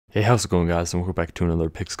Hey, how's it going, guys, and welcome back to another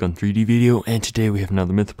PG3D video, and today we have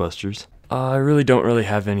another Mythbusters. I really don't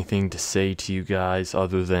have anything to say to you guys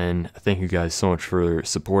other than thank you guys so much for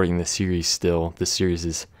supporting the series still. This series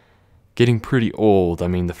is getting pretty old. I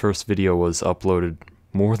mean, the first video was uploaded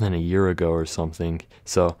more than a year ago or something,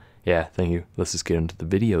 so yeah, thank you. Let's just get into the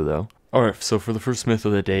video, though. Alright, so for the first myth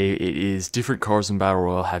of the day, it is different cars in Battle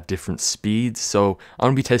Royale have different speeds, so I'm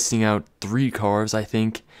going to be testing out 3 cars, I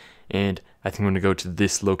think, and I think I'm going to go to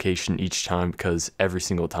this location each time because every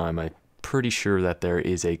single time I'm pretty sure that there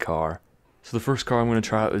is a car. So the first car I'm going to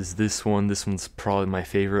try out is this one. This one's probably my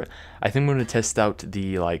favorite. I think I'm going to test out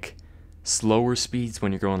the slower speeds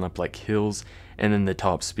when you're going up like hills, and then the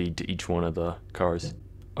top speed to each one of the cars.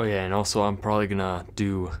 Oh yeah, and also I'm probably going to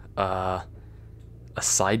do a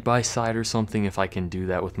side-by-side or something if I can do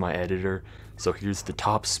that with my editor. So here's the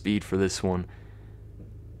top speed for this one.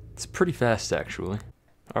 It's pretty fast actually.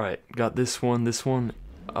 Alright, got this one,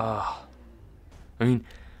 I mean,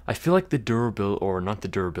 I feel like the durability, or not the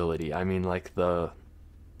durability, I mean like the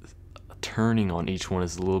turning on each one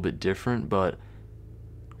is a little bit different, but,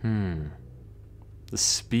 the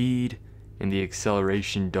speed and the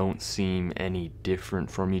acceleration don't seem any different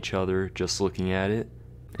from each other just looking at it.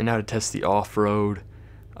 And now to test the off-road,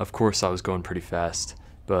 of course I was going pretty fast,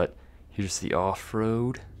 but here's the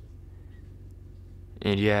off-road.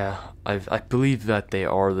 And yeah, I believe that they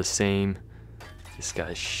are the same. This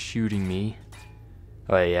guy's shooting me.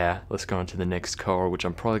 Oh yeah, let's go on to the next car, which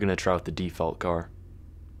I'm probably going to try out the default car.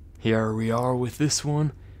 Here we are with this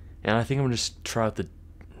one. And I think I'm going to just try out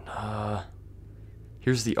the...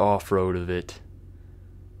 here's the off-road of it.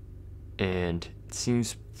 And it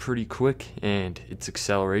seems pretty quick, and its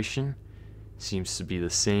acceleration seems to be the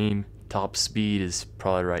same. Top speed is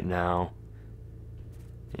probably right now.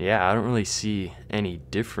 Yeah, I don't really see any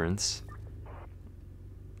difference.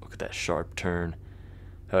 Look at that sharp turn.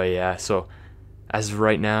 Oh yeah, so as of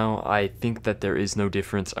right now, I think that there is no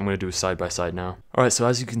difference. I'm going to do a side-by-side now. Alright, so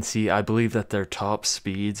as you can see, I believe that their top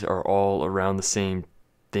speeds are all around the same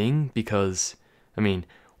thing because, I mean,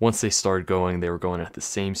 once they started going, they were going at the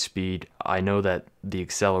same speed. I know that the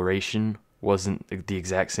acceleration wasn't the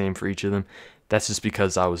exact same for each of them. That's just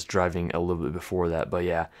because I was driving a little bit before that, but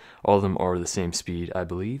yeah, all of them are the same speed, I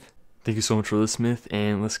believe. Thank you so much for this myth,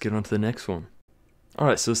 and let's get on to the next one.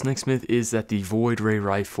 Alright, so this next myth is that the Void Ray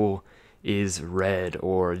rifle is red,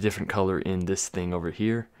 or a different color in this thing over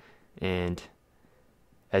here. And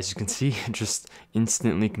as you can see, it just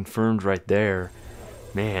instantly confirmed right there.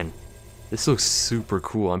 Man, this looks super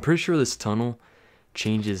cool. I'm pretty sure this tunnel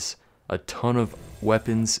changes a ton of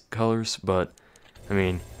weapons colors, but I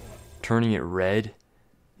mean, turning it red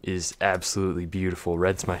is absolutely beautiful.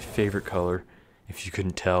 Red's my favorite color, if you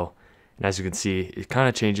couldn't tell. And as you can see, it kind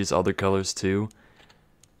of changes other colors too,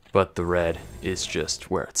 but the red is just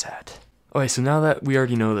where it's at. Okay, so now that we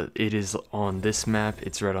already know that it is on this map,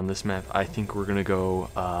 it's red on this map, I think we're gonna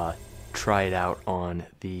go try it out on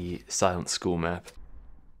the Silent School map.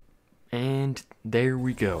 And there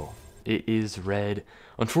we go. It is red.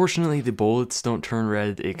 Unfortunately, the bullets don't turn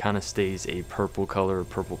red. It kind of stays a purple color,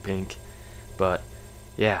 purple pink. But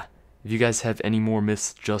yeah, if you guys have any more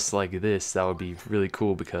myths just like this, that would be really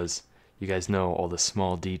cool because you guys know all the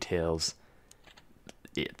small details.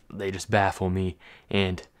 They just baffle me,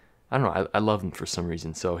 and I don't know, I love them for some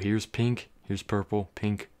reason. So here's pink, here's purple,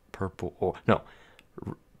 pink, purple, or no,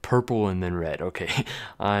 purple and then red. Okay,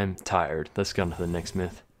 I'm tired. Let's go on to the next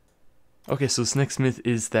myth. Okay, so this next myth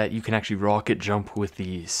is that you can actually rocket jump with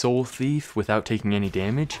the Soul Thief without taking any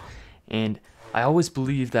damage, and I always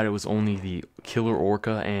believed that it was only the Killer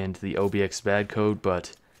Orca and the OBX bad code,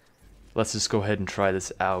 but let's just go ahead and try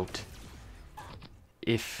this out.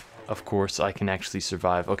 If, of course, I can actually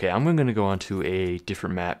survive. Okay, I'm going to go on to a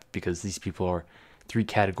different map because these people are 3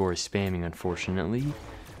 categories spamming, unfortunately.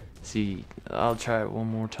 See, I'll try it one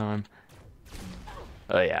more time.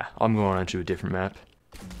 Oh yeah, I'm going on to a different map.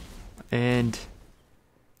 And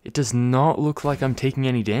it does not look like I'm taking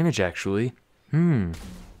any damage, actually.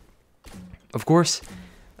 Of course,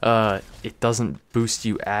 it doesn't boost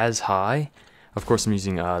you as high. Of course, I'm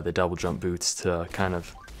using the double jump boots to kind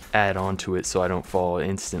of add on to it so I don't fall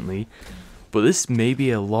instantly. But this may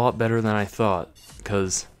be a lot better than I thought,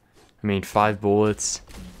 because, I mean, 5 bullets,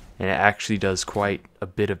 and it actually does quite a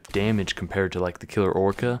bit of damage compared to, like, the Killer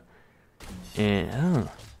Orca. And,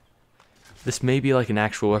 this may be like an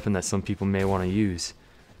actual weapon that some people may want to use.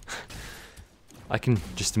 I can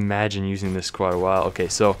just imagine using this quite a while. Okay,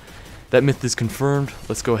 so that myth is confirmed.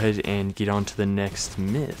 Let's go ahead and get on to the next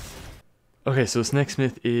myth. Okay, so this next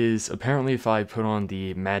myth is apparently if I put on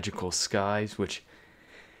the magical skies, which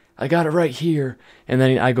I got it right here, and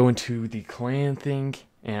then I go into the clan thing,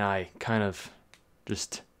 and I kind of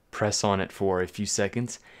just press on it for a few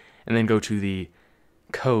seconds and then go to the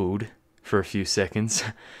code for a few seconds.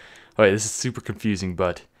 Alright, this is super confusing,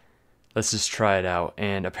 but let's just try it out,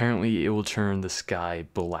 and apparently it will turn the sky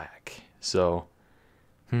black. So,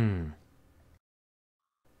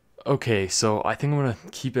 okay, so I think I'm gonna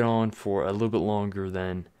keep it on for a little bit longer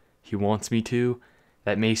than he wants me to.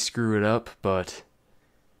 That may screw it up, but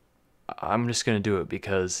I'm just gonna do it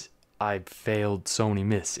because I failed so many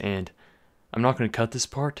myths, and I'm not gonna cut this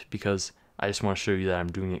part because I just want to show you that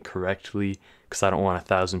I'm doing it correctly, because I don't want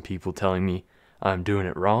 1,000 people telling me I'm doing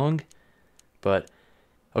it wrong. But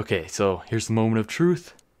okay, so here's the moment of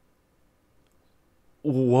truth.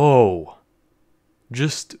 Whoa.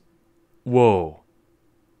 Just whoa.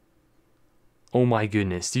 Oh my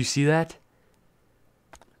goodness, do you see that?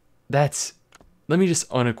 Let me just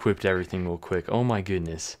unequip everything real quick. Oh my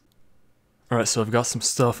goodness. Alright, so I've got some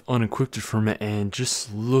stuff unequipped from it, and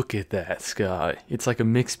just look at that sky. It's like a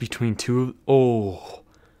mix between two of, oh,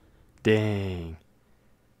 dang.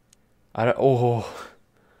 It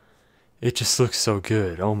just looks so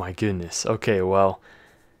good. Oh my goodness. Okay, well,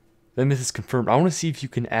 that myth is confirmed. I want to see if you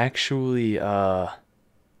can actually,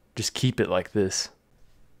 just keep it like this.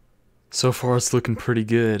 So far, it's looking pretty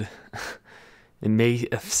good. It may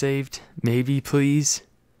have saved. Maybe, please.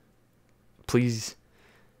 Please.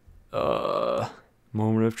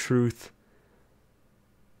 Moment of truth.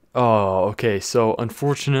 Oh, okay, so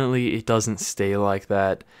unfortunately it doesn't stay like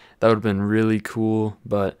that. That would have been really cool,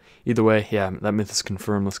 but either way, yeah, that myth is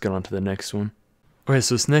confirmed. Let's get on to the next one. Okay,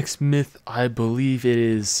 so this next myth, I believe it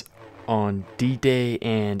is on D-Day,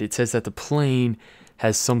 and it says that the plane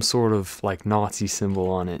has some sort of like Nazi symbol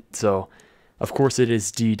on it. So, of course it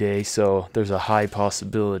is D-Day, so there's a high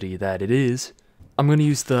possibility that it is. I'm going to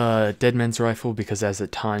use the Dead Man's Rifle because it has a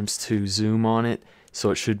 ×2 zoom on it,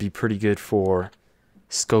 so it should be pretty good for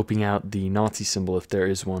scoping out the Nazi symbol if there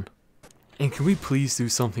is one. And can we please do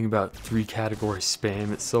something about 3 category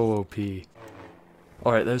spam? It's so OP.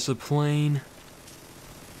 Alright, there's a plane.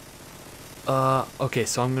 Okay,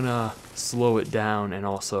 so I'm gonna slow it down and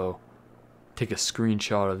also take a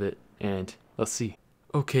screenshot of it, and let's see.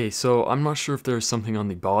 Okay, so I'm not sure if there's something on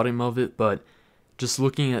the bottom of it, but just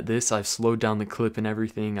looking at this, I've slowed down the clip and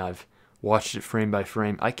everything. I've watched it frame by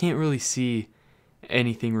frame. I can't really see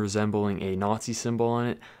anything resembling a Nazi symbol on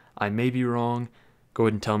it. I may be wrong. Go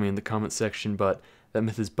ahead and tell me in the comment section, but that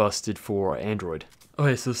myth is busted for Android.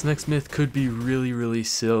 Okay, so this next myth could be really, really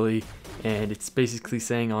silly, and it's basically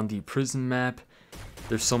saying on the prison map,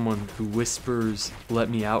 there's someone who whispers, "Let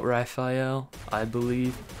me out, Raphael," I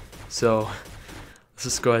believe. So, let's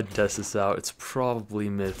just go ahead and test this out. It's probably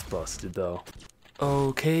myth busted though.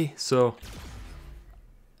 Okay, so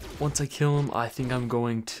once I kill him, I think I'm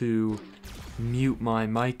going to mute my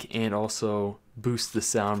mic and also boost the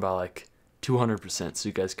sound by like 200% so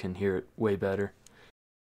you guys can hear it way better.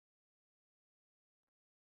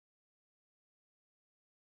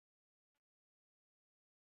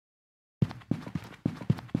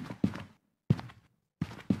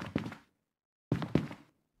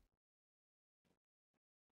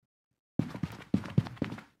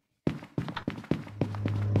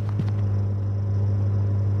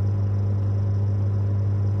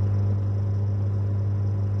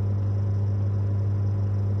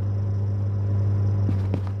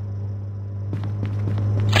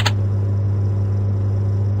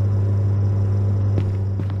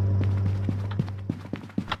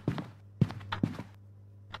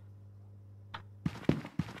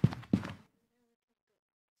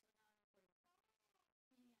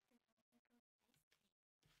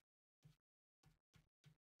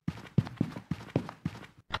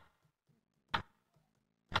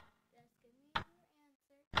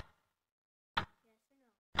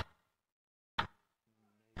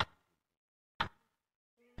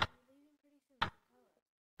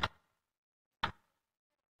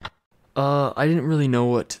 I didn't really know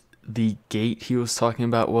what the gate he was talking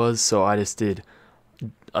about was, so I just did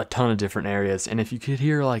a ton of different areas. And if you could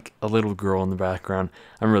hear like a little girl in the background,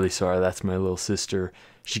 I'm really sorry. That's my little sister.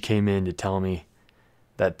 She came in to tell me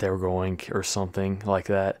that they're going or something like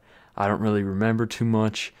that. I don't really remember too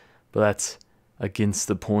much, but that's against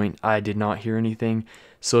the point. I did not hear anything.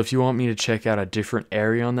 So if you want me to check out a different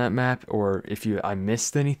area on that map, or if I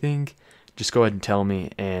missed anything, just go ahead and tell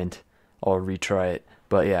me and I'll retry it.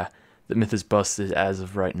 But yeah, the myth is busted as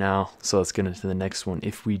of right now, so let's get into the next one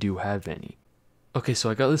if we do have any. Okay, so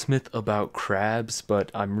I got this myth about crabs,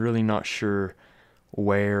 but I'm really not sure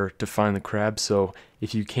where to find the crabs, so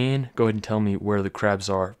if you can, go ahead and tell me where the crabs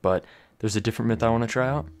are. But there's a different myth I want to try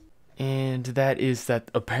out, and that is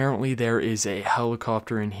that apparently there is a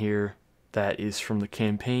helicopter in here that is from the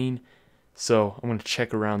campaign. So I'm going to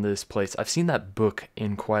check around this place. I've seen that book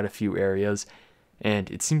in quite a few areas, and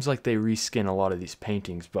it seems like they reskin a lot of these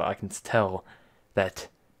paintings, but I can tell that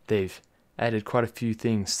they've added quite a few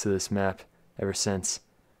things to this map ever since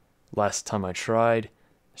last time I tried.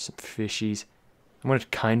 There's some fishies. I'm going to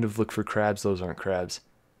kind of look for crabs. Those aren't crabs.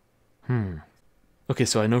 Okay,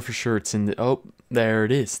 so I know for sure it's in the... Oh, there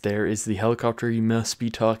it is. There is the helicopter you must be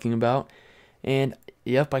talking about. And,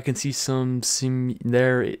 yep, I can see some...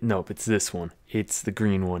 Nope, it's this one. It's the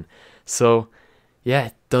green one. So, yeah,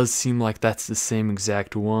 it does seem like that's the same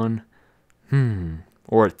exact one.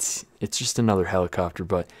 Or it's just another helicopter,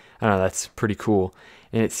 but I don't know, that's pretty cool.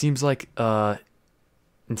 And it seems like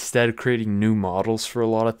instead of creating new models for a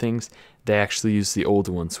lot of things, they actually use the old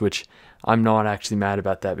ones, which I'm not actually mad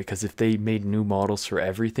about that, because if they made new models for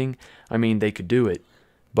everything, I mean, they could do it,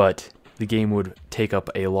 but the game would take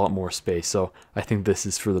up a lot more space, so I think this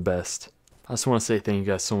is for the best. I just want to say thank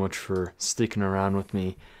you guys so much for sticking around with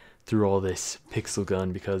me through all this pixel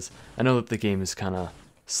gun, because I know that the game is kind of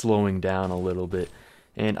slowing down a little bit,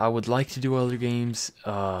 and I would like to do other games.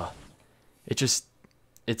 It's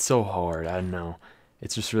so hard. I don't know.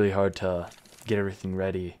 It's just really hard to get everything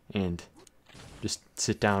ready and just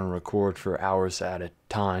sit down and record for hours at a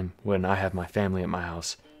time when I have my family at my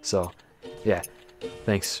house. So, yeah,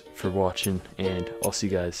 thanks for watching, and I'll see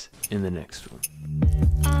you guys in the next one.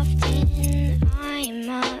 Often I'm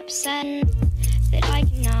upset that I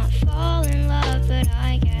cannot fall in love, but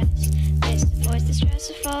I guess this avoids the stress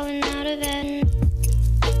of falling out of bed.